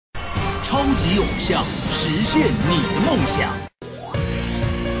超级偶像，实现你的梦想。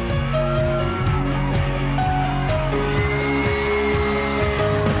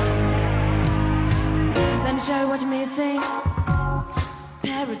Let me show you what you're missing.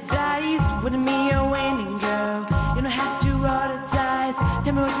 Paradise with me, you're winning, girl. You don't have to roll the dice.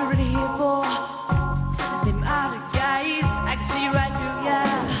 Tell me what you're really here for. Them other guys, I can see right through ya.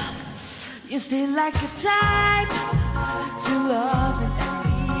 You seem like a type to love and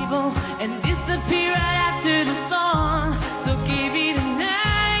evil and disappear right after the song. So give it a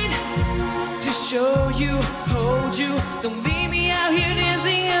night to show you, hold you. Don't leave me out here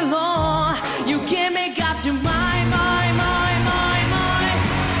dancing alone. You can't make up your mind.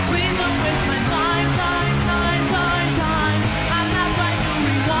 Please don't waste my time. I'm not trying to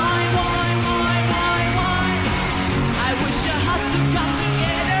rewind. I wish your hearts would come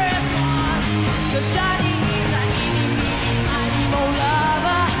together as one. 'Cause shawty is a eenie-meenie-miny mo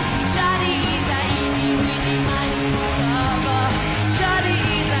lover. Shawty is a eenie-meenie-miny mo lover. Shawty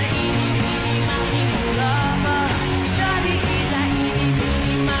is a eenie-meenie-miny mo lover. Shawty is a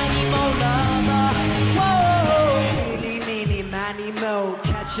eenie-meenie-miny mo lover. Whoa, eenie-meenie-miny mo.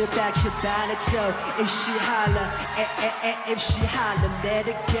 Catch her back, she bound it toe. If she holler, if she holler, let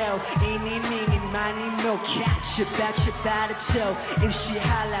it go. Eenie-meenie-miny mo. Catch her back, she bound it toe. If she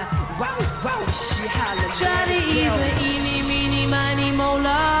holler, wow, she holler. Shawty is a eenie-meenie-miny mo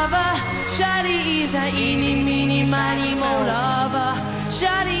lover. Shawty is a eenie-meenie-miny mo lover.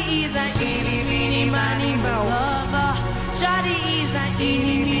 Shawty is a eenie-meenie-miny mo lover. Shawty is a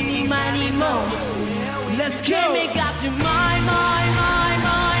eenie-meenie-miny mo. Let's go. Can't make up your mind.